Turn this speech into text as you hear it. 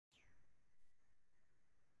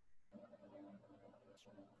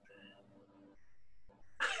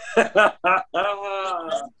This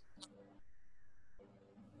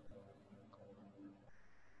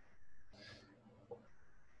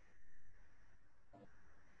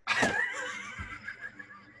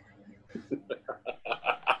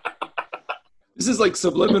is like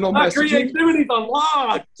subliminal messaging. Creativity's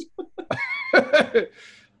unlocked.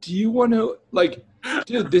 Do you want to like,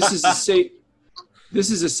 dude? This is a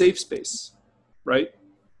safe space, right?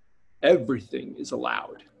 Everything is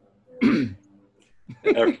allowed.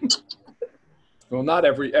 Well, not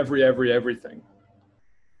everything.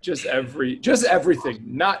 Just everything.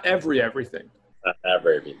 Not everything. Not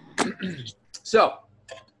everything. So,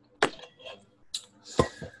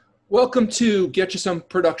 welcome to Get You Some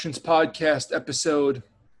Productions podcast, episode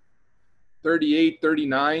 38,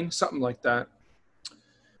 39, something like that.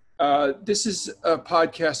 This is a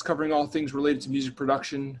podcast covering all things related to music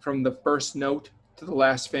production, from the first note to the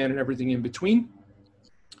last fan and everything in between.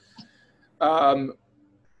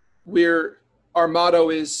 Our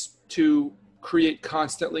motto is to create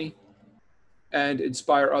constantly and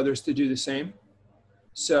inspire others to do the same.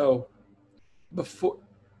 So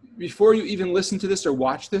before you even listen to this or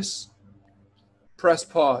watch this, press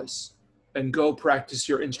pause and go practice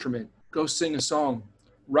your instrument. Go sing a song,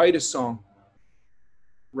 write a song,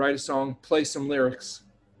 play some lyrics,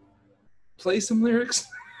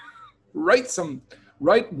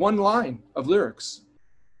 write one line of lyrics.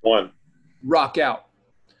 Rock out.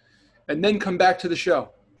 And then come back to the show.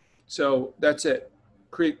 So that's it.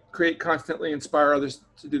 Create constantly, inspire others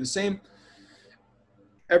to do the same.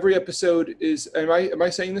 Every episode is, am I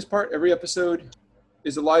saying this part? Every episode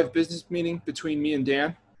is a live business meeting between me and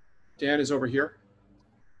Dan. Dan is over here.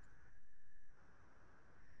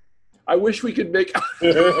 I wish we could make...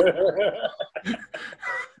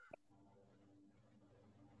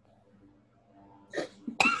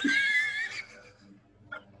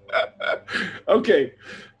 Okay.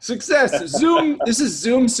 Success. Zoom. This is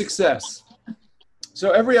Zoom success. So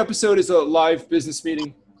every episode is a live business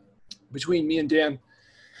meeting between me and Dan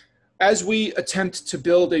as we attempt to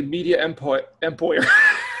build a media empire.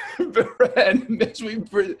 And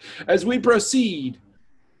as we proceed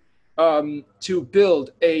to build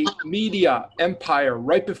a media empire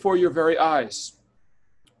right before your very eyes,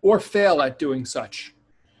 or fail at doing such.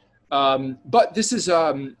 But this is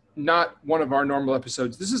not one of our normal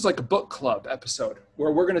episodes. This is like a book club episode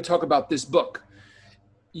where we're going to talk about this book.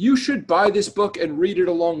 You should buy this book and read it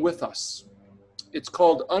along with us. It's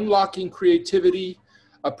called Unlocking Creativity,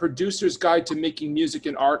 A Producer's Guide to Making Music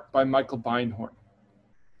and Art by Michael Beinhorn.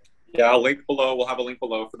 Yeah, I'll link below. We'll have a link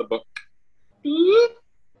below for the book.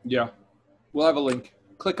 Yeah, we'll have a link.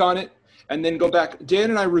 Click on it and then go back. Dan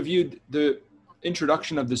and I reviewed the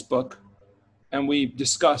introduction of this book and we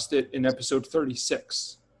discussed it in episode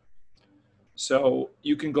 36. So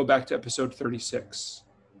you can go back to episode 36.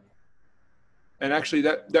 And actually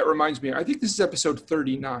that reminds me, I think this is episode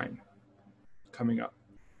 39 coming up.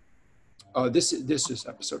 This is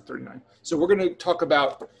episode 39. So we're going to talk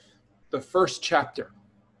about the first chapter,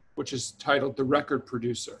 which is titled The Record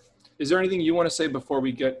Producer. Is there anything you want to say before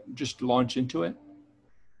we just launch into it?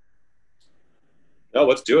 No,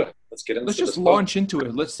 let's do it. Let's get into Let's just launch into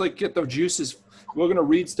it. Let's get the juices. We're going to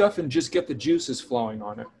read stuff and just get the juices flowing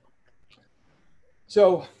on it.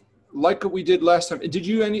 So, like what we did last time, did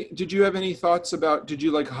you have any thoughts about, did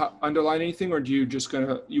you underline anything, or do you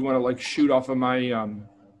you want to shoot off of my,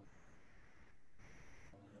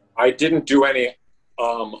 I didn't do any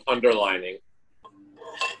underlining.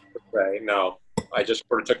 Right? No, I just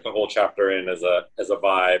sort of took the whole chapter in as a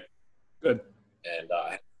vibe. Good. And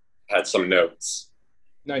had some notes.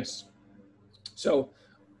 Nice. So,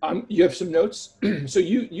 you have some notes. So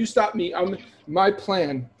you stopped me. My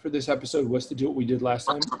plan for this episode was to do what we did last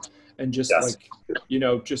time, and just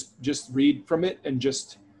just read from it and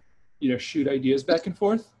just shoot ideas back and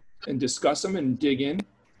forth and discuss them and dig in.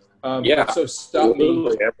 So stop me.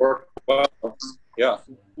 It worked well. Yeah.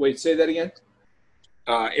 Wait, say that again.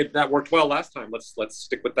 That worked well last time. Let's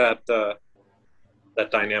stick with that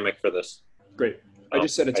dynamic for this. Great. I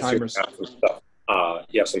just set a timer.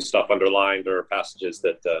 You have some stuff underlined or passages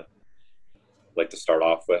that I'd like to start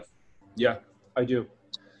off with. Yeah, I do.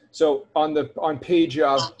 So on page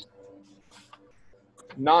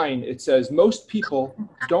 9, it says, most people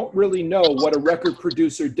don't really know what a record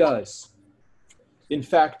producer does. In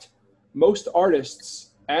fact, most artists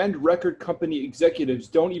and record company executives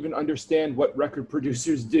don't even understand what record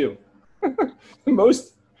producers do.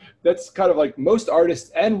 That's kind of like most artists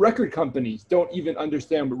and record companies don't even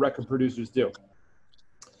understand what record producers do.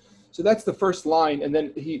 So that's the first line. And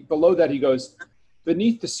then below that, he goes,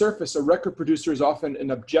 beneath the surface, a record producer is often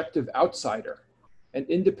an objective outsider, an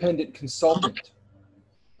independent consultant,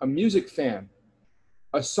 a music fan,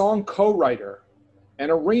 a song co-writer, an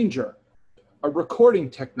arranger, a recording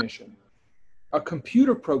technician, a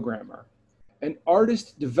computer programmer, an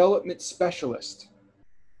artist development specialist,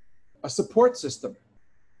 a support system,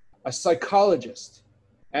 a psychologist,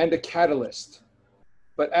 and a catalyst.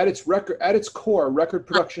 But at its core, record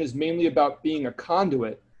production is mainly about being a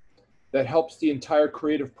conduit that helps the entire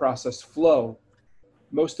creative process flow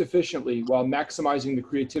most efficiently while maximizing the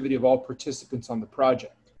creativity of all participants on the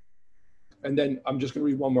project. And then I'm just going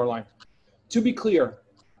to read one more line. To be clear,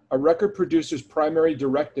 a record producer's primary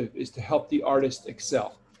directive is to help the artist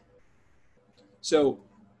excel. So,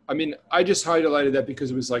 I mean, I just highlighted that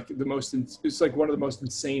because it was like it's like one of the most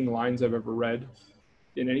insane lines I've ever read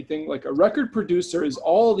in anything. Like, a record producer is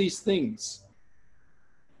all these things.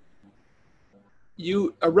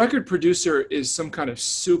 A record producer is some kind of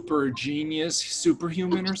super genius,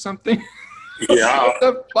 superhuman or something. Yeah. What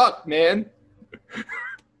the fuck, man?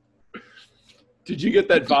 Did you get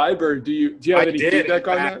that vibe, or do you have any feedback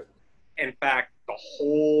on that? In fact, the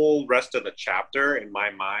whole rest of the chapter in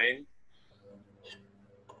my mind,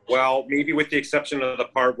 well, maybe with the exception of the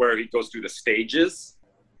part where he goes through the stages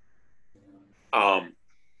of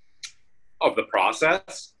the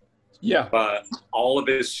process. Yeah. But all of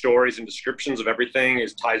his stories and descriptions of everything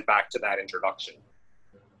ties back to that introduction.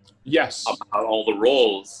 Yes. About all the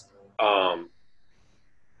roles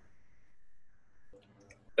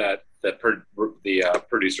that the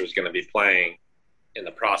producer is going to be playing in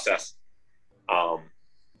the process.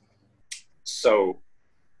 So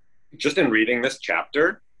just in reading this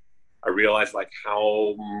chapter, I realized like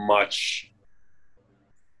how much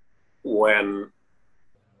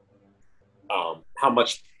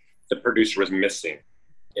the producer was missing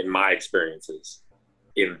in my experiences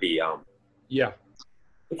in the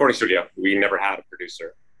recording studio. We never had a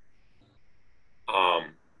producer.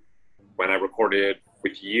 When I recorded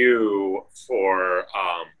with you for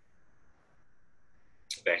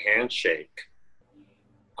the handshake,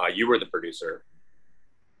 you were the producer.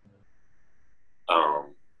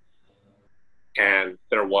 And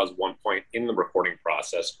there was one point in the recording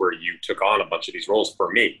process where you took on a bunch of these roles for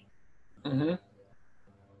me. Mm-hmm.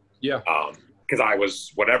 Yeah. Because I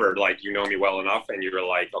was whatever, like, you know me well enough, and you were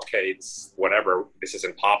like, okay, it's whatever, this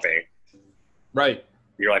isn't popping. Right.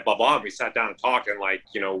 You're like, blah, blah. And we sat down and talked, and like,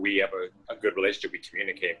 you know, we have a good relationship. We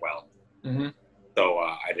communicate well. Mm-hmm. So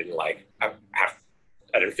I didn't like, I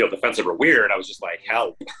didn't feel defensive or weird. I was just like,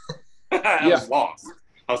 help. I was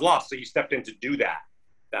lost. So you stepped in to do that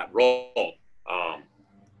role.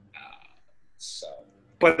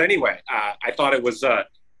 But anyway, I thought it was,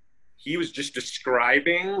 he was just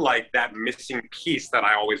describing like that missing piece that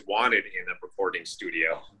I always wanted in a recording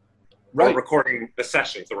studio. Right. Or recording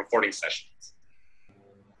sessions.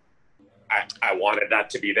 I wanted that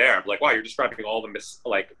to be there. I'm like, wow, you're describing all the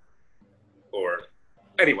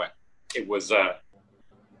anyway,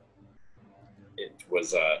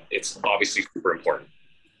 it's obviously super important.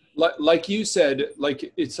 Like you said,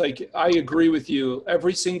 like, it's like, I agree with you.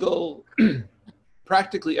 Every single,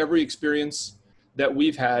 practically every experience that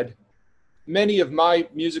we've had, many of my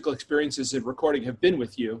musical experiences in recording have been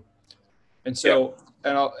with you. And so,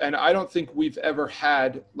 and I don't think we've ever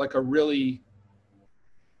had like a really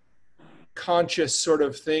conscious sort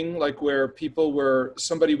of thing, like where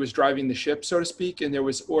somebody was driving the ship, so to speak, and there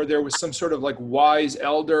was some sort of like wise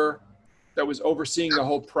elder that was overseeing the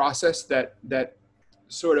whole process that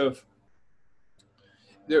sort of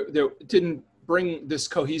there didn't bring this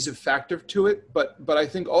cohesive factor to it. But I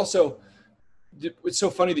think also it's so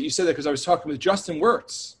funny that you said that, because I was talking with Justin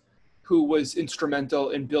Wirtz, who was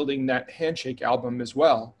instrumental in building that Handshake album as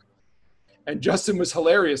well. And Justin was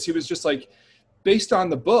hilarious. He was just like, based on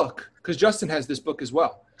the book, because Justin has this book as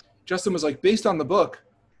well. Justin was like, based on the book,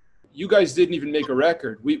 you guys didn't even make a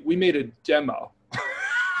record. We made a demo.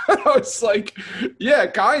 I was like, yeah,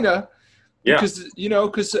 kind of. Yeah.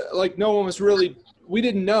 Because like no one was really, we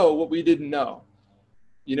didn't know what we didn't know,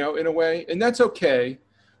 in a way. And that's okay.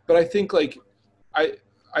 But I think like,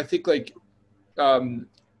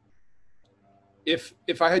 if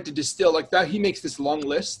I had to distill like that, he makes this long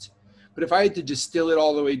list, but if I had to distill it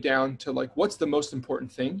all the way down to like, what's the most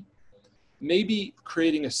important thing? Maybe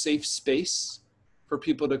creating a safe space for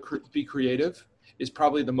people to be creative is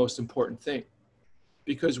probably the most important thing.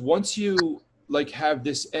 Because once you like have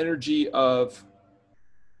this energy of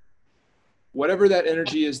whatever that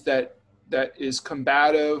energy is that is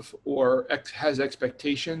combative or has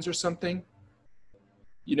expectations or something,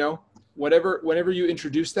 whenever you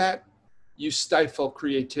introduce that, you stifle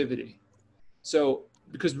creativity. So,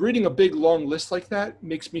 because reading a big long list like that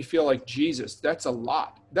makes me feel like, Jesus, that's a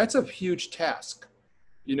lot. That's a huge task,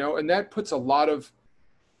 and that puts a lot of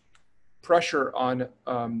pressure on,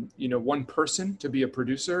 one person to be a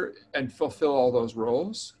producer and fulfill all those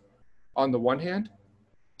roles on the one hand.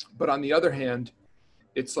 But on the other hand,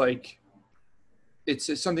 it's like,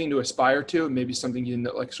 it's something to aspire to, and maybe something you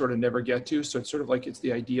like sort of never get to. So it's sort of like, it's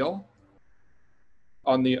the ideal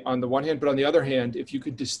on the one hand, but on the other hand, if you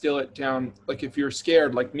could distill it down, like if you're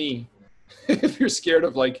scared like me, if you're scared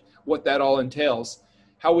of like what that all entails,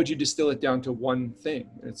 how would you distill it down to one thing?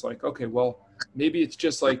 And it's like, okay, well, maybe it's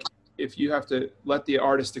just like, if you have to let the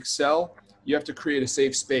artist excel, you have to create a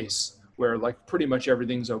safe space where like pretty much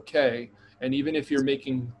everything's okay. And even if you're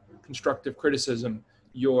making constructive criticism,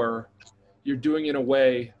 you're doing it in a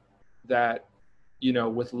way that,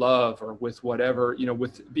 with love or with whatever,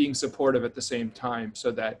 with being supportive at the same time,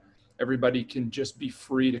 so that everybody can just be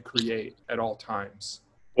free to create at all times.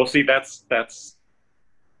 Well, see, that's that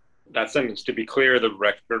sentence. To be clear, the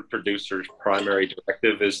record producer's primary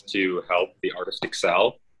directive is to help the artist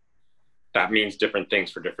excel. That means different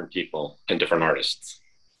things for different people and different artists.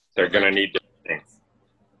 They're going to need different things.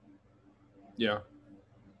 Yeah.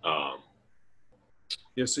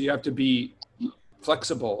 So you have to be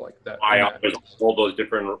flexible like that. There's all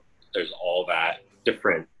that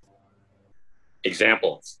different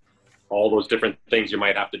examples, all those different things you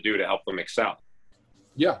might have to do to help them excel.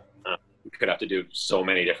 Yeah. You could have to do so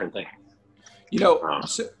many different things.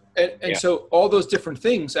 So all those different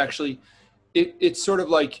things, actually, it's sort of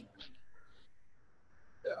like,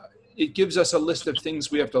 it gives us a list of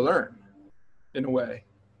things we have to learn in a way.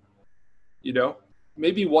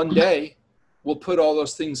 Maybe one day we'll put all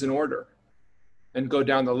those things in order and go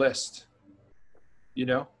down the list,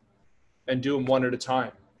 and do them one at a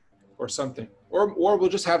time or something. Or we'll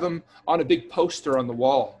just have them on a big poster on the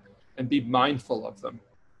wall and be mindful of them,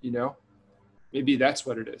 Maybe that's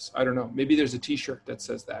what it is. I don't know. Maybe there's a t-shirt that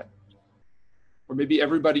says that. Or maybe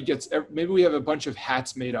maybe we have a bunch of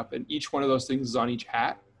hats made up and each one of those things is on each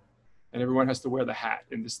hat and everyone has to wear the hat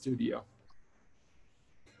in the studio.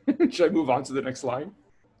 Should I move on to the next line?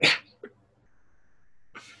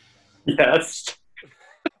 Yes.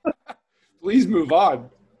 Please move on.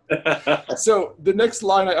 So the next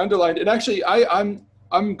line I underlined, and actually I'm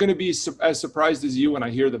going to be as surprised as you when I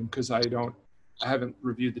hear them, because I haven't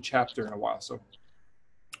reviewed the chapter in a while. So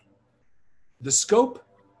the scope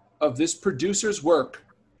of this producer's work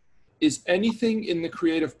is anything in the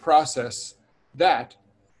creative process that,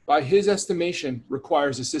 by his estimation,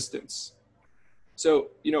 requires assistance. So,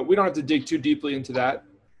 we don't have to dig too deeply into that,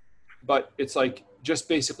 but it's like, just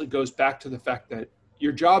basically goes back to the fact that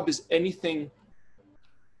your job is anything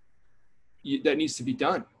that needs to be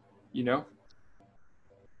done,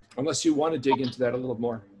 unless you want to dig into that a little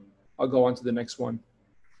more. I'll go on to the next one.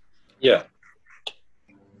 Yeah.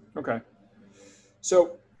 Okay.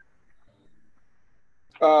 So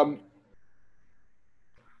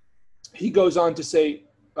he goes on to say,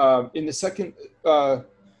 in the second, the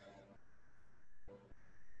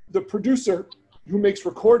producer who makes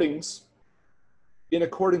recordings in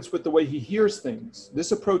accordance with the way he hears things.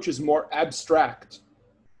 This approach is more abstract,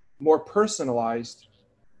 more personalized,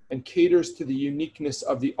 and caters to the uniqueness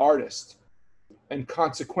of the artist, and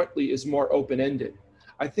consequently is more open-ended.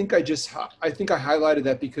 I think I highlighted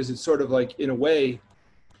that because it's sort of like, in a way,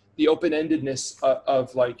 the open-endedness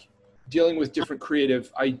of like dealing with different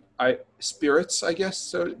creative spirits, I guess.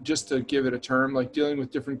 So just to give it a term, like dealing with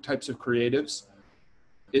different types of creatives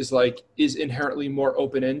is inherently more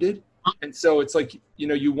open-ended. And so it's like,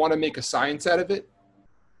 you want to make a science out of it,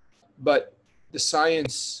 but the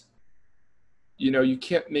science, you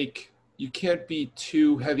can't be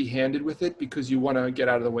too heavy-handed with it, because you want to get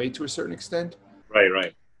out of the way to a certain extent.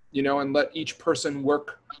 Right. And let each person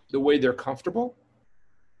work the way they're comfortable,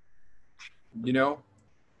 and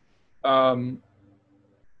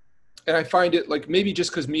I find it like, maybe just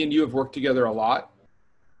because me and you have worked together a lot,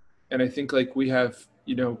 and I think like we have,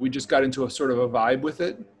 we just got into a sort of a vibe with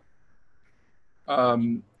it.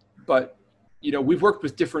 But, we've worked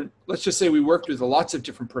with let's just say we worked with lots of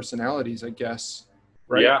different personalities, I guess.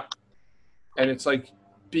 Right. Yeah. And it's like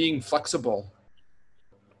being flexible,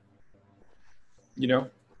 Yeah.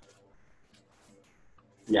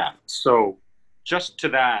 So just to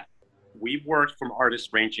that, we've worked from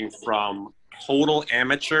artists ranging from total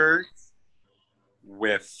amateurs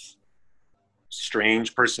with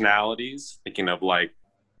strange personalities, thinking of like,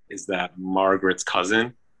 is that Margaret's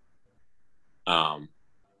cousin?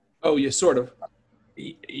 Oh yeah, sort of.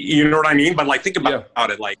 You know what I mean? But like, think about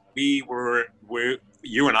it. Like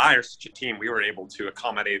you and I are such a team. We were able to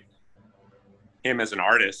accommodate him as an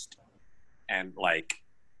artist and like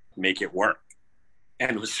make it work.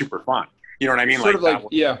 And it was super fun. You know what I mean? Sort of like,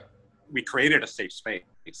 we created a safe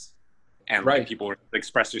space. and Right. like people would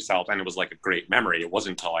express yourself, and it was like a great memory. It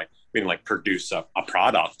wasn't until we didn't like produce a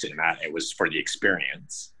product in that. It was for the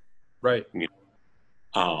experience. Right.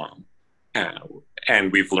 Um, and,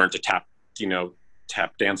 and we've learned to tap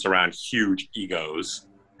dance around huge egos.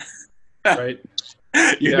 Right.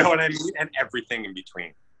 You know what I mean? And everything in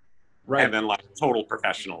between. Right. And then like total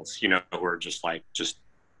professionals, who are just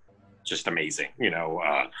amazing,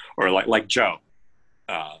 or like Joe,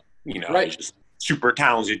 Right. he's just super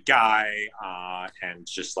talented guy, and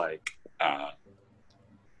just like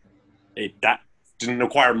that didn't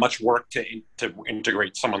require much work to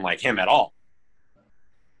integrate someone like him at all,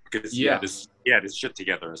 because he had his shit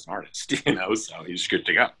together as an artist, so he's good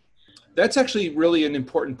to go. That's actually really an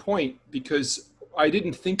important point, because I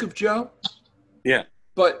didn't think of Joe. Yeah.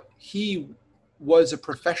 But he was a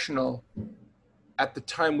professional at the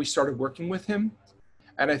time we started working with him.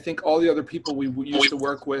 And I think all the other people we used to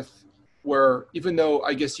work with were, even though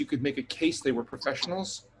I guess you could make a case they were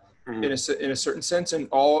professionals in a certain sense, and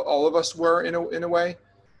all of us were in a way,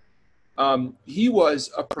 he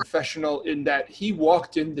was a professional in that he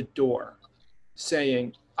walked in the door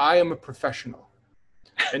saying, "I am a professional."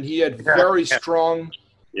 And he had very strong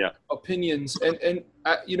opinions, and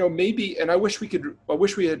maybe, and I wish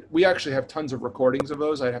we actually have tons of recordings of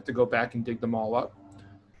those. I'd have to go back and dig them all up.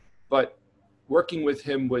 But working with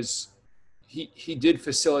him he did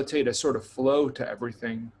facilitate a sort of flow to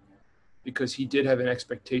everything, because he did have an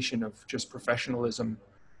expectation of just professionalism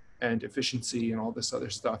and efficiency and all this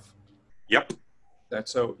other stuff. Yep.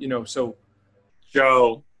 So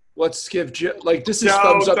Joe. Let's give Joe, this is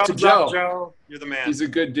thumbs up to Joe. Joe. You're the man. He's a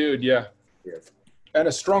good dude, yeah. Yes. And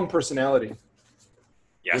a strong personality.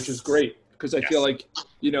 Yes. Which is great, because I feel like,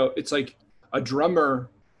 it's like a drummer,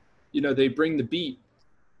 they bring the beat,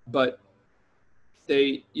 but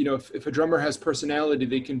they, if a drummer has personality,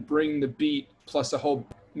 they can bring the beat plus a whole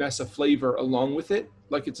mess of flavor along with it.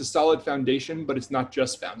 Like, it's a solid foundation, but it's not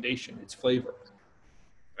just foundation, it's flavor.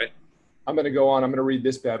 Right. I'm going to go on. I'm going to read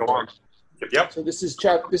this bad boy. Go on. Yep. So this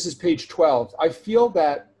is page 12. I feel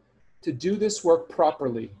that to do this work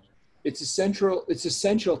properly, it's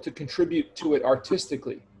essential to contribute to it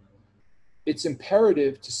artistically. It's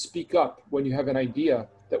imperative to speak up when you have an idea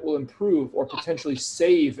that will improve or potentially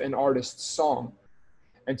save an artist's song,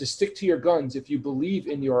 and to stick to your guns if you believe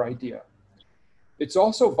in your idea. It's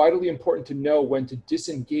also vitally important to know when to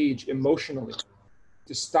disengage emotionally,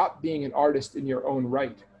 to stop being an artist in your own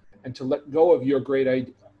right, and to let go of your great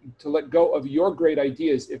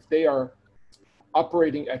ideas if they are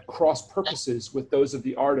operating at cross purposes with those of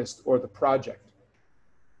the artist or the project.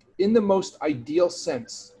 In the most ideal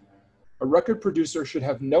sense, a record producer should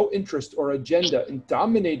have no interest or agenda in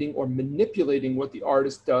dominating or manipulating what the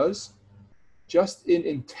artist does, just in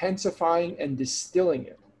intensifying and distilling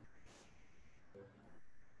it.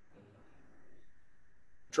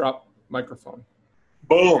 Drop microphone.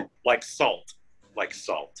 Boom, like salt.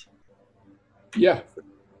 Yeah.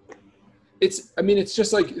 It's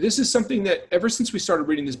just like, this is something that ever since we started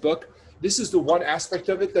reading this book, this is the one aspect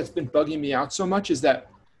of it that's been bugging me out so much, is that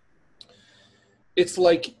it's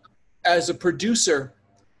like, as a producer,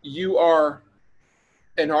 you are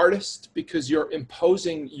an artist because you're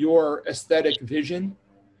imposing your aesthetic vision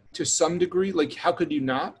to some degree. Like, how could you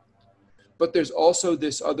not? But there's also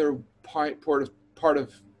this other part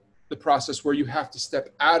of the process where you have to step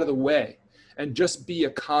out of the way and just be a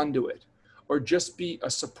conduit, or just be a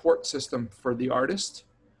support system for the artist,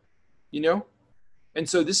 And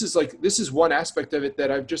so this is one aspect of it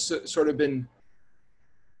that I've just sort of been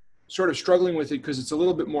struggling with it, because it's a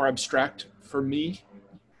little bit more abstract for me.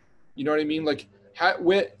 You know what I mean? Like,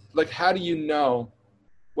 how do you know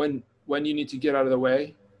when you need to get out of the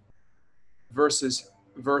way versus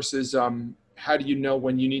how do you know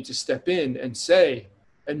when you need to step in and say,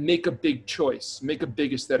 and make a big choice, make a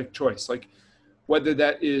big aesthetic choice? Like, whether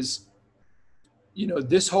that is,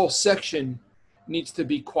 this whole section needs to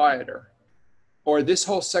be quieter, or this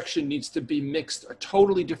whole section needs to be mixed a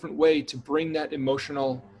totally different way to bring that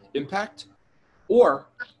emotional impact, or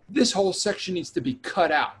this whole section needs to be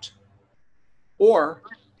cut out, or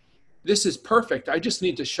this is perfect, I just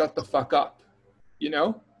need to shut the fuck up,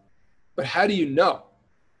 But how do you know?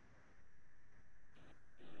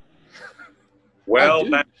 Well,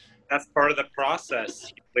 that's part of the process.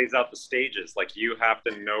 He lays out the stages. Like, you have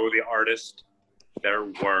to know the artist, their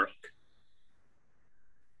work,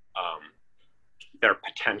 their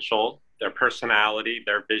potential, their personality,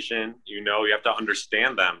 their vision. You have to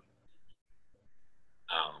understand them.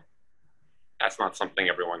 That's not something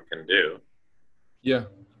everyone can do. Yeah.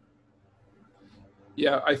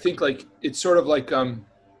 Yeah, I think it's sort of like,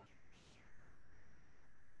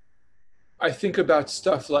 I think about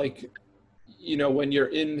stuff like when you're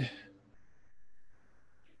in,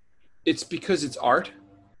 it's because it's art,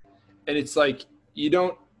 and it's like you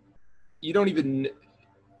don't even,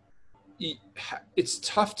 it's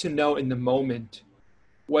tough to know in the moment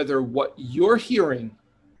whether what you're hearing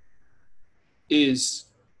is,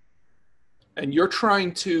 and you're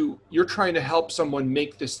trying to help someone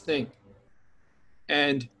make this thing,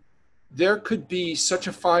 and there could be such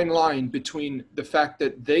a fine line between the fact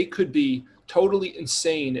that they could be totally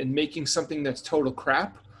insane and making something that's total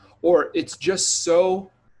crap, or it's just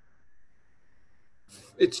so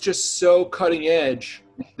cutting edge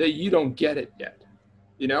that you don't get it yet,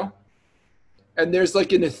 And there's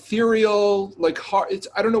like an ethereal, like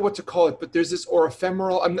I don't know what to call it, but there's this, or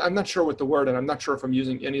ephemeral, I'm not sure what the word, and I'm not sure if I'm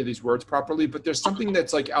using any of these words properly, but there's something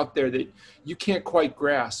that's like out there that you can't quite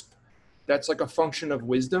grasp. That's like a function of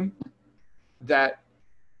wisdom that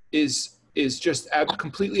is just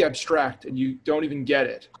completely abstract, and you don't even get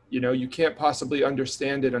it. You can't possibly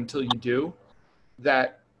understand it until you do.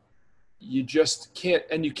 That you just can't,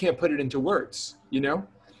 and you can't put it into words.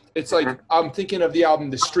 It's like, I'm thinking of the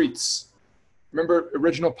album The Streets. Remember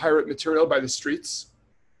Original Pirate Material by The Streets?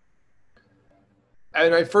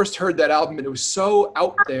 And I first heard that album, and it was so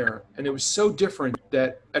out there, and it was so different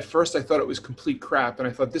that at first I thought it was complete crap, and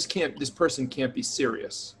I thought this person can't be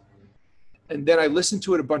serious. And then I listened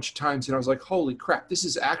to it a bunch of times, and I was like, holy crap, this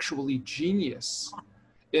is actually genius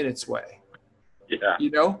in its way. Yeah.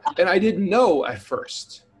 And I didn't know at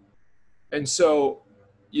first. And so,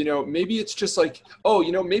 maybe it's just like,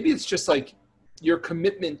 maybe it's just like your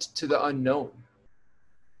commitment to the unknown.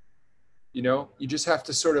 You just have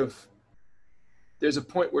to sort of, there's a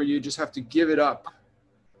point where you just have to give it up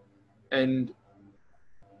and,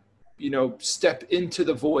 step into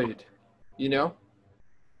the void,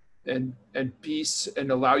 and peace,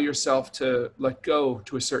 and allow yourself to let go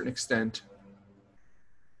to a certain extent,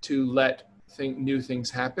 to let new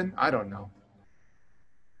things happen. I don't know.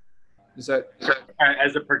 Is that,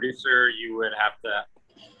 as a producer, you would have to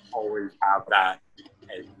always have that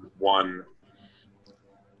as one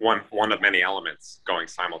of many elements going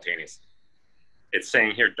simultaneously. It's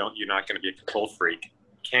saying here, you're not going to be a control freak.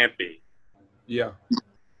 Can't be. Yeah.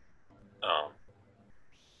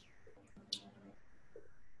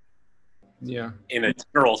 Yeah. In a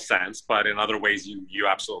general sense, but in other ways, you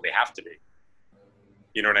absolutely have to be.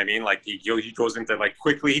 You know what I mean? Like he goes into like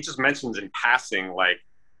quickly. He just mentions in passing like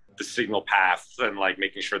the signal paths and like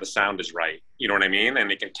making sure the sound is right. You know what I mean?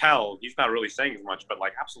 And you can tell he's not really saying as much, but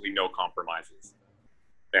like absolutely no compromises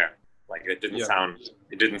there. Like it didn't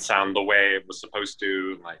sound the way it was supposed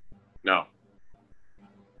to. Like no.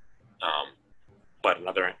 But in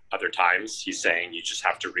other times, he's saying you just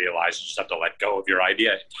have to realize, you just have to let go of your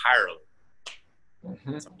idea entirely.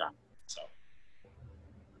 Mm-hmm. Sometimes. So.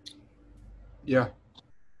 Yeah.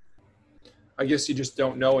 I guess you just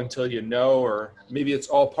don't know until you know, or maybe it's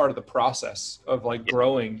all part of the process of like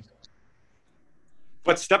growing.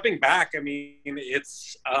 But stepping back, I mean,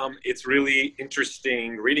 it's really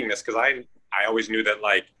interesting reading this, because I always knew that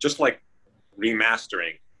like just like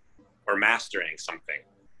remastering or mastering something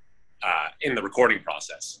in the recording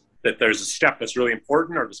process, that there's a step that's really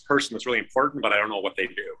important, or this person that's really important, but I don't know what they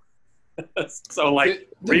do. So like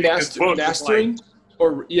reading this book, mastering, like,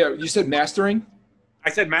 or yeah, you said mastering. I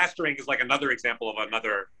said mastering is like another example of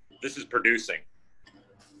another. This is producing.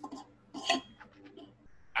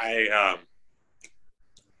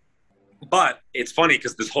 But it's funny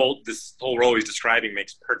because this whole role he's describing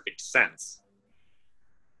makes perfect sense.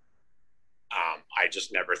 I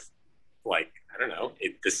just never I don't know.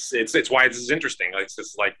 It's why this is interesting. Like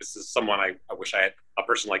this is someone I wish I had, a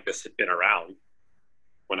person like this had been around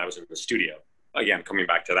when I was in the studio. Again, coming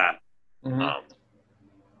back to that. Mm-hmm.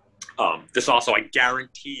 This also, I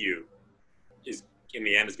guarantee you, is in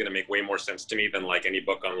the end is going to make way more sense to me than like any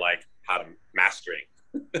book on like how to mastering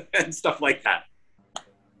and stuff like that.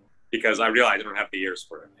 Because I realize I don't have the ears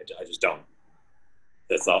for it. I just don't.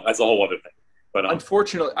 That's a whole other thing. But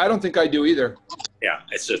unfortunately, I don't think I do either. Yeah,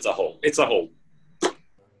 it's a whole. It's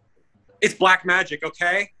black magic,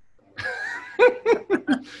 okay?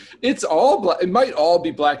 It's all black. It might all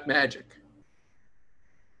be black magic.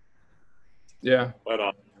 Yeah.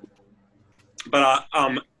 But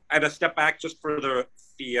I had to step back just for the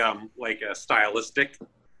stylistic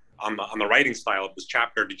on the writing style of this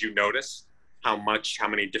chapter. Did you notice how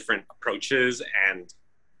many different approaches and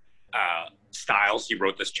styles he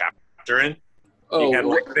wrote this chapter in? Oh, he had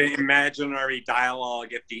like the imaginary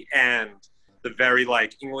dialogue at the end, the very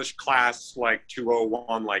like English class like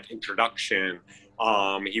 201 like introduction.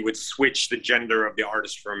 He would switch the gender of the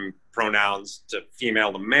artist from pronouns to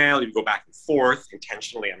female to male. He'd go back and forth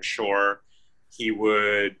intentionally, I'm sure. He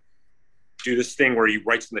would do this thing where he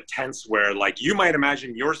writes in the tense where like you might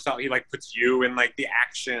imagine yourself. He like puts you in like the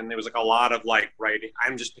action. There was like a lot of like writing.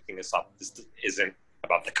 I'm just picking this up. This isn't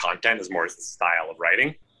about the content. It's more the style of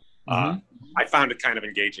writing. I found it kind of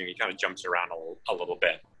engaging. He kind of jumps around a little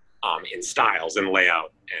bit in styles and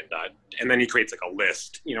layout, and then he creates like a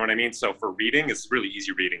list. You know what I mean? So for reading, it's really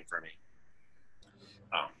easy reading for me.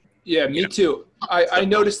 Yeah, me too. I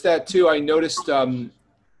noticed that too. I noticed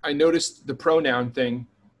the pronoun thing,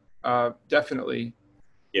 definitely.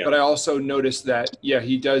 Yeah. But I also noticed that,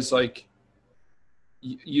 he does like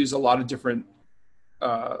use a lot of different,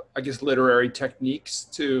 I guess, literary techniques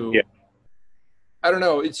to, I don't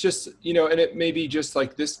know. It's just, and it may be just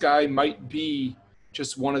like this guy might be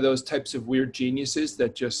just one of those types of weird geniuses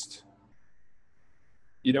that just,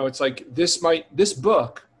 it's like this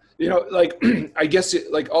book, like, I guess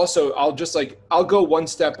also I'll go one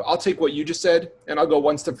step, I'll take what you just said and I'll go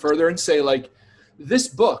one step further and say like, this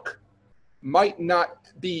book might not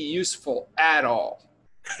be useful at all.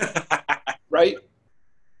 Right?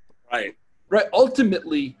 Right.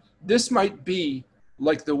 Ultimately, this might be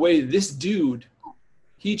like the way this dude,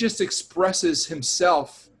 he just expresses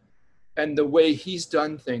himself and the way he's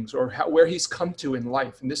done things or where he's come to in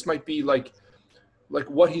life. And this might be like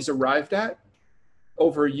what he's arrived at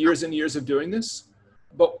over years and years of doing this.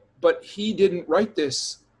 But he didn't write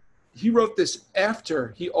this. He wrote this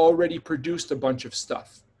after he already produced a bunch of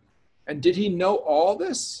stuff. And did he know all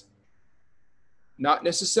this? Not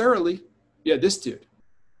necessarily. Yeah, this dude.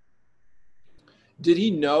 Did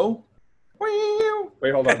he know?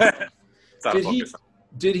 Wait, hold on.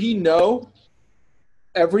 Did he know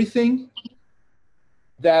everything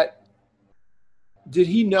did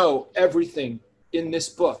he know everything in this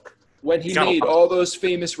book when he made all those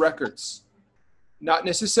famous records? Not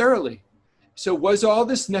necessarily. So was all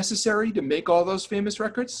this necessary to make all those famous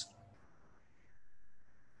records?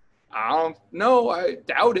 I don't know. I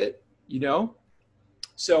doubt it,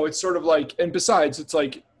 So it's sort of like, and besides, it's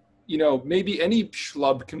like, maybe any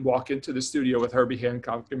schlub can walk into the studio with Herbie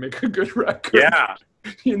Hancock and make a good record. Yeah.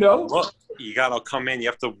 Look, you gotta come in. You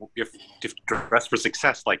have to dress for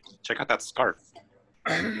success. Like, check out that scarf.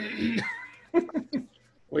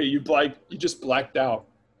 Wait, you just blacked out.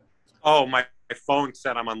 Oh, my phone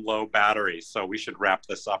said I'm on low battery, so we should wrap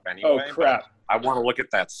this up anyway. Oh, crap. I want to look at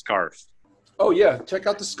that scarf. Oh, yeah. Check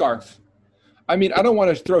out the scarf. I mean, I don't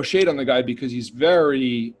want to throw shade on the guy because he's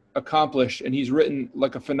very accomplished and he's written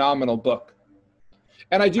like a phenomenal book.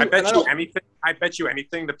 And I bet you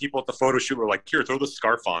anything the people at the photo shoot were like, here, throw the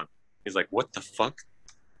scarf on. He's like, what the fuck?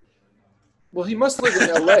 Well, he must live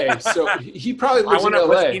in LA, so he probably lives in LA. I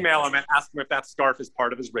want to email him and ask him if that scarf is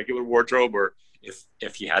part of his regular wardrobe or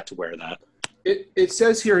if he had to wear that. It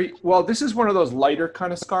says here, this is one of those lighter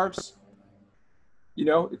kind of scarves.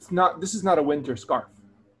 This is not a winter scarf.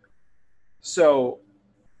 So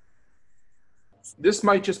this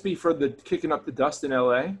might just be for the kicking up the dust in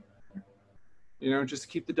LA. Just to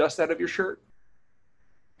keep the dust out of your shirt.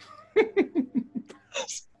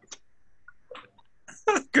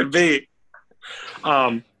 Could be.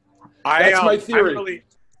 That's my theory.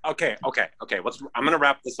 Okay. I'm gonna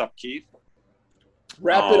wrap this up, Keith.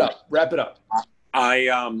 Wrap it up.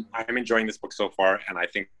 I'm enjoying this book so far, and I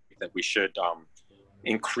think that we should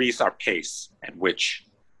increase our pace at which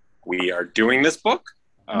we are doing this book,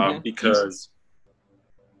 because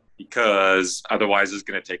otherwise it's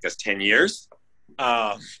going to take us 10 years.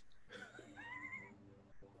 We're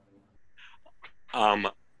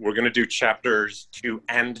going to do chapters 2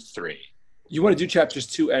 and 3. You want to do chapters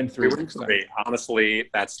 2 and 3? Honestly,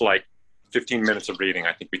 that's like 15 minutes of reading.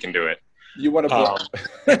 I think we can do it. You want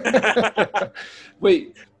to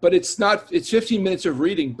wait, but it's 15 minutes of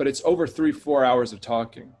reading, but it's over 3-4 hours of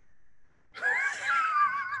talking.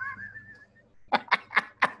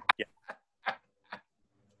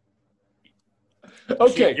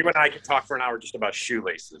 Okay. You and I can talk for an hour just about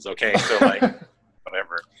shoelaces, okay? So like,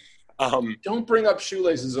 whatever. Don't bring up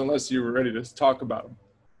shoelaces unless you're ready to talk about them.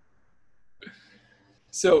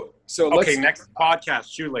 So okay, next podcast,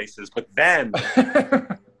 shoelaces, but then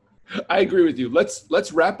I agree with you.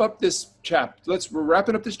 Let's wrap up this chapter. We're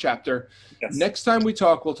wrapping up this chapter. Yes. Next time we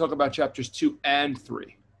talk, we'll talk about chapters 2 and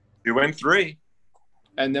 3. 2 and 3.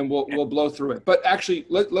 And then we'll blow through it. But actually,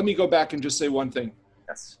 let me go back and just say one thing.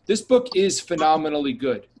 Yes. This book is phenomenally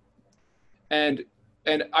good. And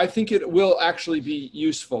I think it will actually be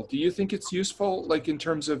useful. Do you think it's useful, like in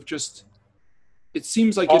terms of just, it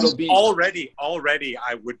seems like it'll be... Already,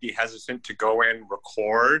 I would be hesitant to go and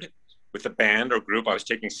record with a band or group I was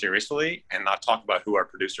taking seriously and not talk about who our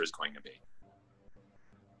producer is going to be.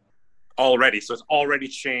 Already. So it's already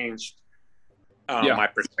changed my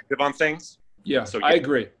perspective on things. Yeah, so, I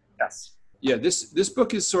agree. Yes. Yeah, this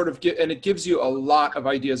book is sort of and it gives you a lot of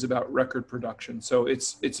ideas about record production. So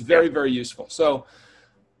it's very, very useful. So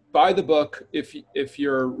buy the book if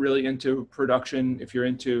you're really into production, if you're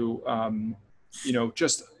into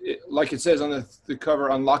just like it says on the cover,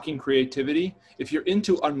 unlocking creativity. If you're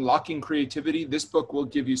into unlocking creativity, this book will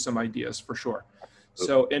give you some ideas for sure.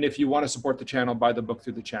 So, and if you want to support the channel, buy the book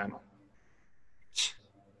through the channel,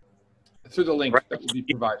 through the link that will be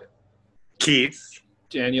provided. Keith.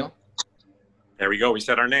 Daniel. There we go. We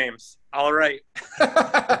said our names. All right.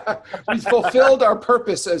 We fulfilled our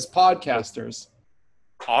purpose as podcasters.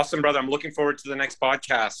 Awesome, brother. I'm looking forward to the next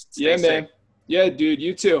podcast. Stay safe. Yeah, dude.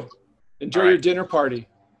 You too. Enjoy your dinner party.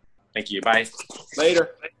 Thank you. Bye.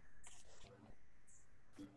 Later.